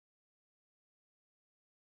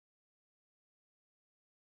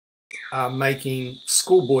are making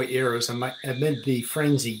schoolboy errors amid the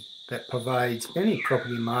frenzy that pervades many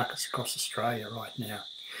property markets across Australia right now.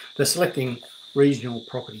 They're selecting regional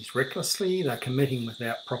properties recklessly, they're committing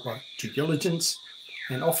without proper due diligence,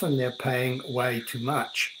 and often they're paying way too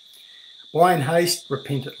much. Buy in haste,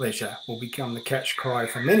 repent at leisure will become the catch cry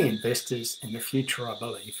for many investors in the future, I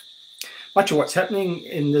believe. Much of what's happening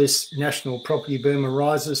in this national property boom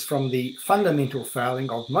arises from the fundamental failing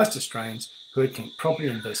of most Australians who think property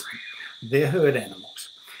investment, their herd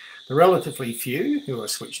animals. The relatively few who are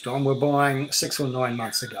switched on were buying 6 or 9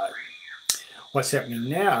 months ago. What's happening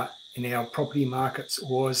now in our property markets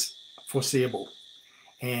was foreseeable,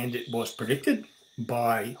 and it was predicted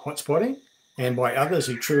by hotspotting and by others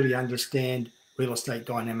who truly understand real estate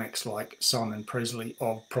dynamics like Simon Presley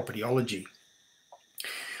of Propertyology.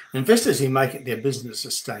 Investors who make it their business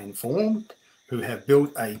to stay informed, who have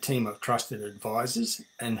built a team of trusted advisors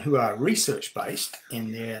and who are research-based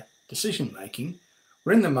in their decision-making,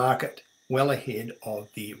 are in the market well ahead of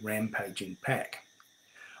the rampaging pack.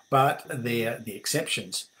 But they're the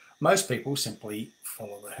exceptions. Most people simply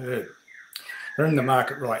follow the herd. They're in the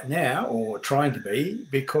market right now, or trying to be,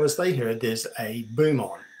 because they heard there's a boom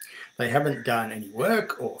on. They haven't done any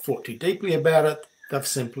work or thought too deeply about it. They've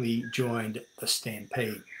simply joined the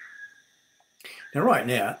stampede. Now, right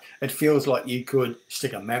now, it feels like you could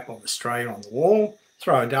stick a map of Australia on the wall,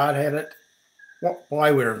 throw a dart at it,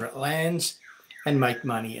 buy wherever it lands, and make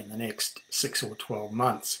money in the next 6 or 12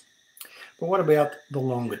 months. But what about the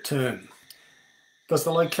longer term? Does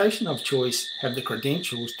the location of choice have the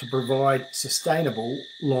credentials to provide sustainable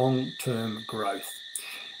long-term growth?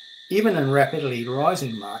 Even in rapidly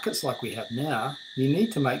rising markets like we have now, you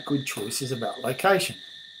need to make good choices about location.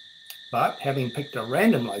 But having picked a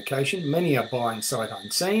random location, many are buying sight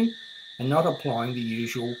unseen and not applying the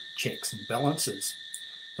usual checks and balances.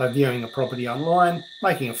 They're viewing a property online,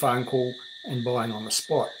 making a phone call and buying on the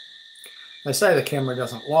spot. They say the camera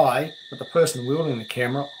doesn't lie, but the person wielding the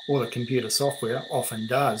camera or the computer software often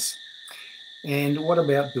does. And what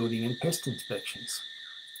about building and pest inspections?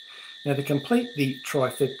 Now, to complete the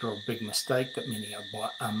trifecta of big mistake that many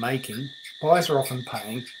are making, buyers are often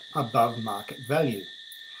paying above market value.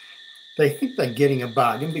 They think they're getting a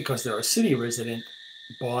bargain because they're a city resident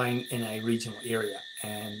buying in a regional area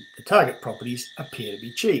and the target properties appear to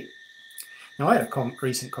be cheap. Now, I had a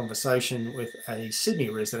recent conversation with a Sydney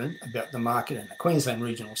resident about the market in the Queensland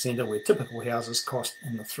Regional Centre where typical houses cost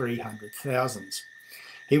in the 300,000s.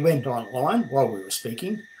 He went online while we were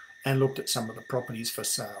speaking and looked at some of the properties for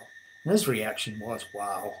sale. And his reaction was,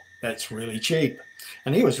 wow, that's really cheap.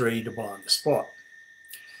 And he was ready to buy on the spot.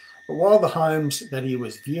 But while the homes that he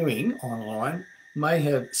was viewing online may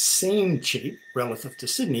have seemed cheap relative to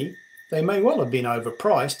Sydney, they may well have been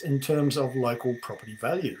overpriced in terms of local property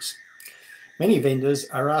values. Many vendors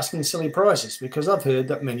are asking silly prices because I've heard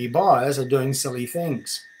that many buyers are doing silly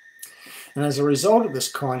things. And as a result of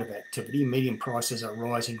this kind of activity, median prices are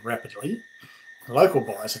rising rapidly. Local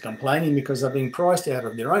buyers are complaining because they're being priced out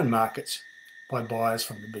of their own markets by buyers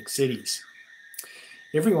from the big cities.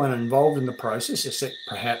 Everyone involved in the process, except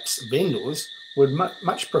perhaps vendors, would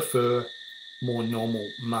much prefer more normal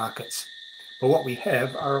markets. But what we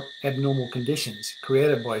have are abnormal conditions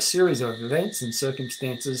created by a series of events and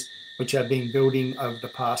circumstances which have been building over the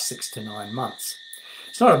past 6 to 9 months.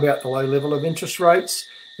 It's not about the low level of interest rates,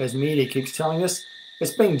 as media keeps telling us.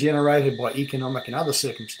 It's being generated by economic and other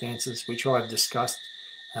circumstances, which I've discussed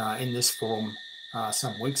in this forum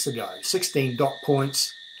some weeks ago. 16 dot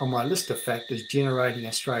points on my list of factors generating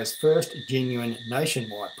Australia's first genuine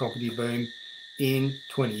nationwide property boom in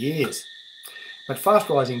 20 years. But fast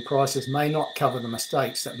rising prices may not cover the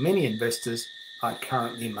mistakes that many investors are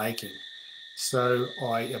currently making. So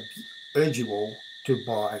I urge you all to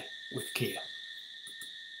buy with care.